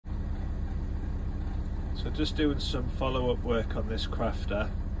So just doing some follow-up work on this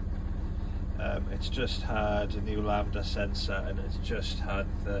crafter. It's just had a new lambda sensor, and it's just had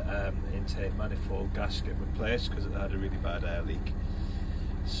the intake manifold gasket replaced because it had a really bad air leak.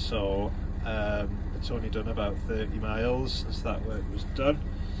 So it's only done about 30 miles since that work was done.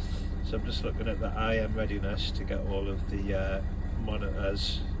 So I'm just looking at the IM readiness to get all of the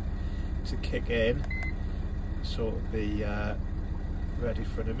monitors to kick in, so it'll be ready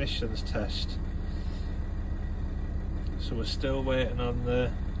for an emissions test. So we're still waiting on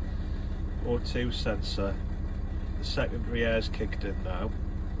the O2 sensor. The secondary air's kicked in now.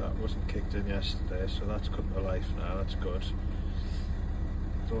 That wasn't kicked in yesterday, so that's come to life now. That's good.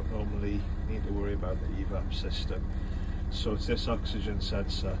 Don't normally need to worry about the evap system. So it's this oxygen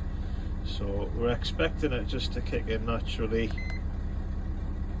sensor. So we're expecting it just to kick in naturally,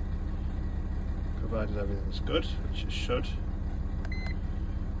 provided everything's good, which it should.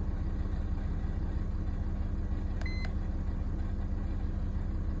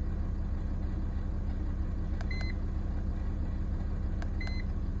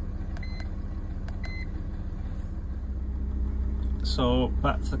 So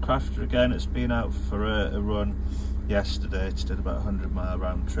back to the crafter again. It's been out for a run yesterday. It did about a 100-mile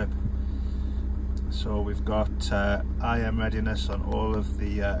round trip. So we've got IM readiness on all of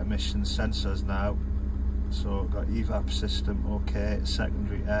the emissions sensors now. So we've got evap system okay,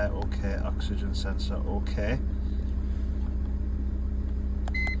 secondary air okay, oxygen sensor okay.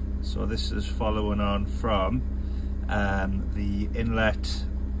 So this is following on from the inlet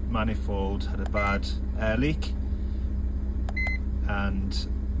manifold had a bad air leak, and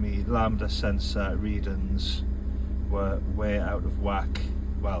my lambda sensor readings were way out of whack.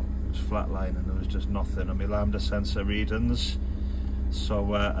 Well, it was flatline and there was just nothing on my lambda sensor readings.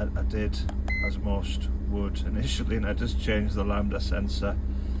 So I did, as most would initially, and I just changed the lambda sensor,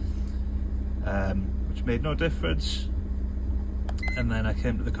 which made no difference. And then I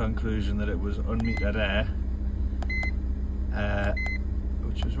came to the conclusion that it was unmetered air,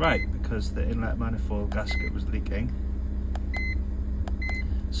 which was right, because the inlet manifold gasket was leaking.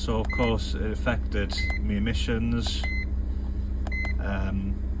 So of course it affected my emissions.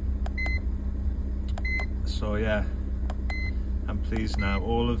 So yeah, I'm pleased now.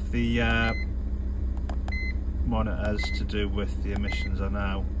 All of the monitors to do with the emissions are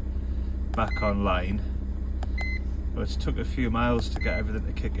now back online. But it's took a few miles to get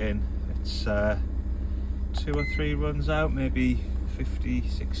everything to kick in. It's 2 or 3 runs out, maybe 50,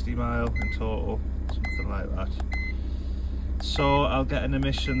 60 mile in total, something like that. So I'll get an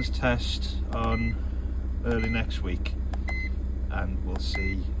emissions test on early next week, and we'll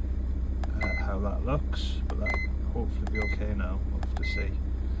see how that looks, but that hopefully be okay now. We'll have to see.